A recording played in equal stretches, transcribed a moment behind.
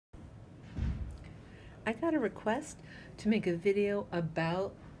I got a request to make a video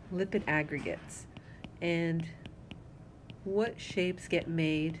about lipid aggregates and what shapes get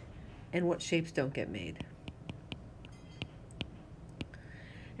made and what shapes don't get made.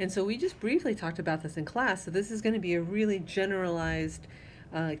 And so we just briefly talked about this in class, so this is going to be a really generalized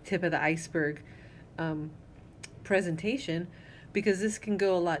tip of the iceberg presentation, because this can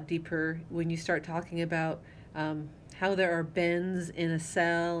go a lot deeper when you start talking about how there are bends in a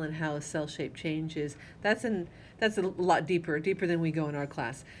cell and how a cell shape changes. That's a lot deeper than we go in our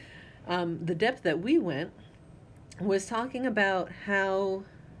class. The depth that we went was talking about how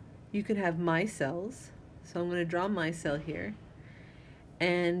you could have micelles. So I'm going to draw my cell here.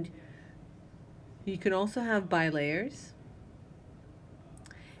 And you can also have bilayers.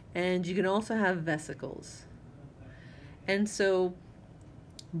 And you can also have vesicles. And so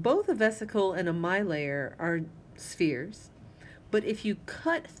both a vesicle and a milayer are spheres. But if you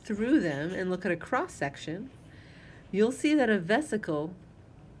cut through them and look at a cross section, you'll see that a vesicle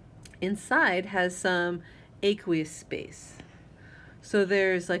inside has some aqueous space. So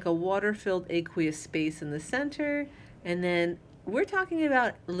there's like a water-filled aqueous space in the center, and then we're talking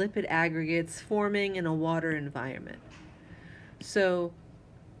about lipid aggregates forming in a water environment. So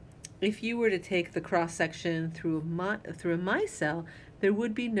if you were to take the cross section through a micelle, there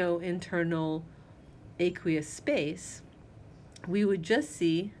would be no internal aqueous space. We would just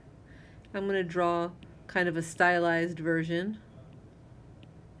see, I'm going to draw kind of a stylized version.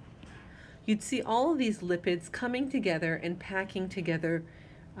 You'd see all of these lipids coming together and packing together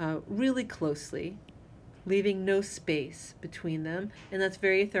really closely, leaving no space between them, and that's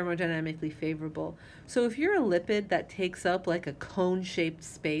very thermodynamically favorable. So if you're a lipid that takes up like a cone-shaped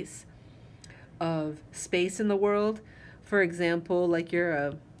space of space in the world, for example, like you're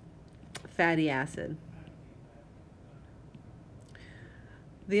a fatty acid,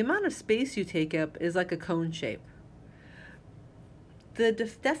 the amount of space you take up is like a cone shape. The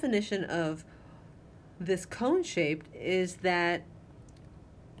definition of this cone shape is that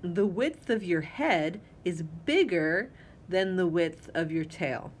the width of your head is bigger than the width of your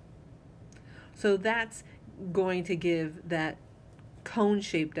tail. So that's going to give that cone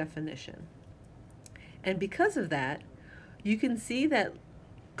shape definition. And because of that, you can see that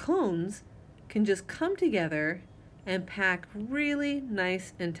cones can just come together and pack really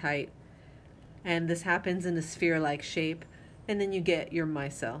nice and tight. And this happens in a sphere-like shape, and then you get your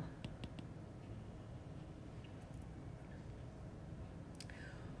micelle.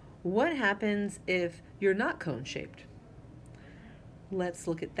 What happens if you're not cone-shaped? Let's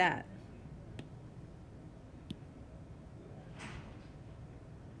look at that.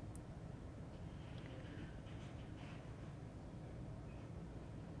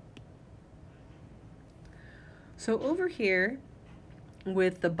 So over here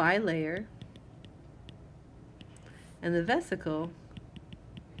with the bilayer and the vesicle,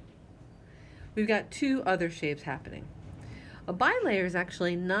 we've got two other shapes happening. A bilayer is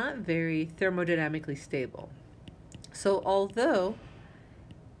actually not very thermodynamically stable. So although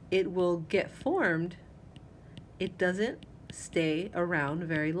it will get formed, it doesn't stay around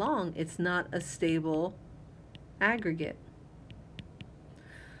very long. It's not a stable aggregate.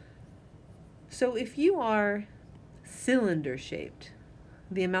 So if you are cylinder shaped,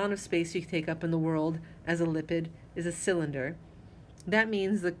 the amount of space you take up in the world as a lipid is a cylinder. That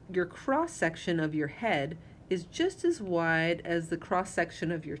means that your cross section of your head is just as wide as the cross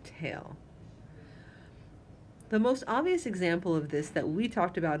section of your tail. The most obvious example of this that we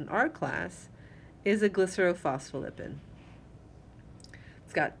talked about in our class is a glycerophospholipid.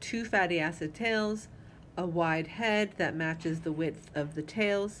 It's got two fatty acid tails, a wide head that matches the width of the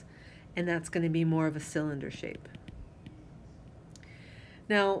tails, and that's going to be more of a cylinder shape.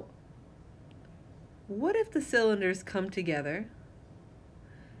 Now, what if the cylinders come together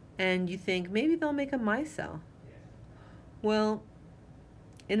and you think maybe they'll make a micelle? Well,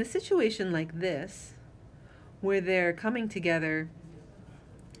 in a situation like this, where they're coming together,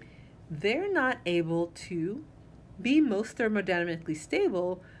 they're not able to be most thermodynamically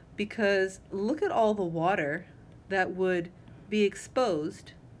stable, because look at all the water that would be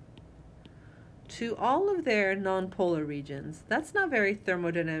exposed to all of their nonpolar regions. That's not very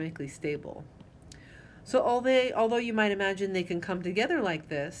thermodynamically stable. So although you might imagine they can come together like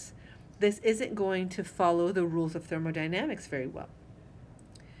this, this isn't going to follow the rules of thermodynamics very well.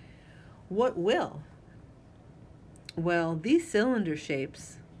 What will? Well, these cylinder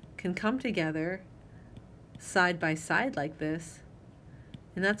shapes can come together side by side like this,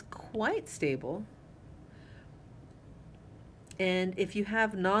 and that's quite stable. And if you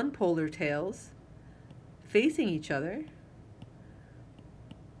have nonpolar tails facing each other,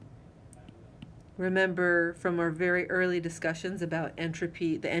 Remember from our very early discussions about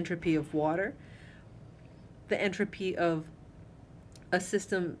entropy, the entropy of water, the entropy of a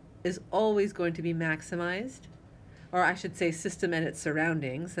system is always going to be maximized, or I should say system and its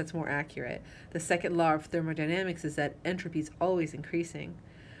surroundings, that's more accurate. The second law of thermodynamics is that entropy is always increasing.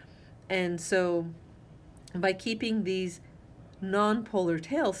 And so by keeping these non-polar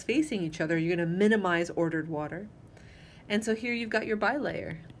tails facing each other, you're going to minimize ordered water. And so here you've got your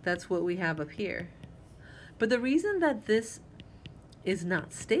bilayer. That's what we have up here. But the reason that this is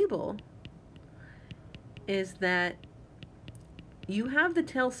not stable is that you have the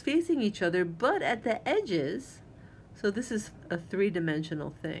tails facing each other, but at the edges, so this is a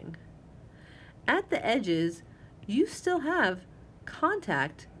three-dimensional thing. At the edges, you still have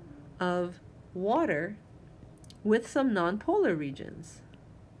contact of water with some nonpolar regions.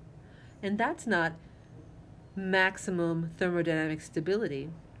 And that's not maximum thermodynamic stability.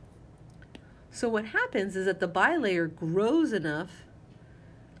 So what happens is that the bilayer grows enough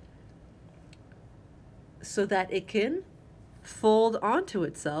so that it can fold onto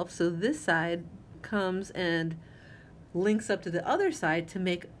itself. So this side comes and links up to the other side to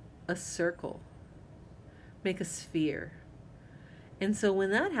make a circle, make a sphere. And so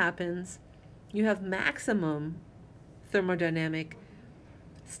when that happens, you have maximum thermodynamic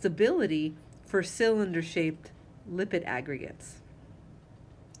stability for cylinder-shaped lipid aggregates.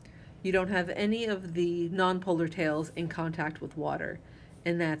 You don't have any of the nonpolar tails in contact with water,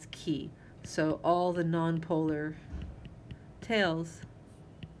 and that's key. So all the nonpolar tails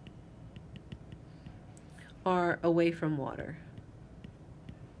are away from water.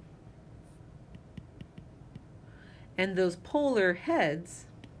 And those polar heads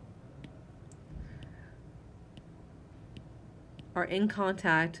are in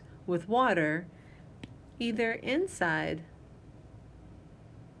contact with water either inside,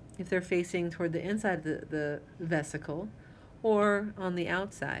 if they're facing toward the inside of the vesicle, or on the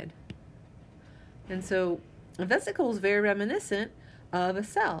outside. And so a vesicle is very reminiscent of a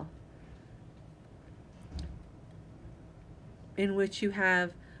cell, in which you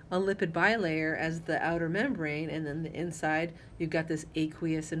have a lipid bilayer as the outer membrane, and then the inside you've got this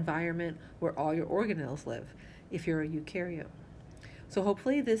aqueous environment where all your organelles live, if you're a eukaryote. So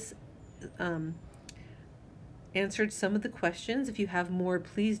hopefully this answered some of the questions. If you have more,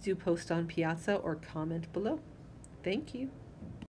 please do post on Piazza or comment below. Thank you.